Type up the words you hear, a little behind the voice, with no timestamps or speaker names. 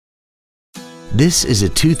This is a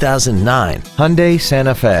 2009 Hyundai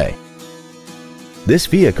Santa Fe. This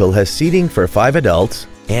vehicle has seating for 5 adults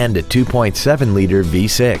and a 2.7-liter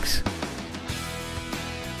V6.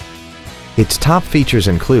 Its top features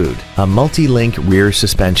include a multi-link rear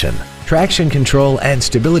suspension, traction control and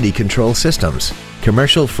stability control systems,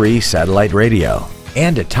 commercial-free satellite radio,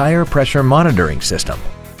 and a tire pressure monitoring system.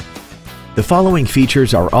 The following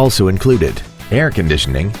features are also included: air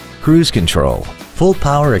conditioning, cruise control, full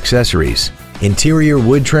power accessories, interior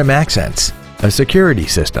wood trim accents, a security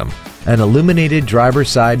system, an illuminated driver's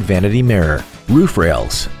side vanity mirror, roof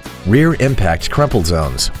rails, rear impact crumple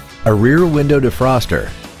zones, a rear window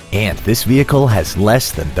defroster, and this vehicle has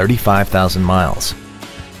less than 35,000 miles.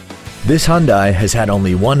 This Hyundai has had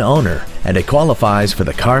only one owner and it qualifies for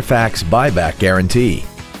the Carfax buyback guarantee.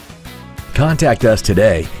 Contact us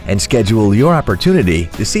today and schedule your opportunity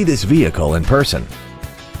to see this vehicle in person.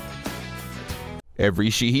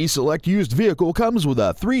 Every Sheehy Select used vehicle comes with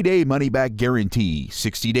a 3-day money-back guarantee,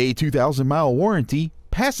 60-day 2,000-mile warranty,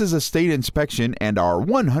 passes a state inspection and our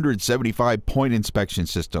 175-point inspection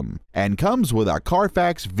system, and comes with a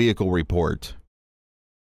Carfax vehicle report.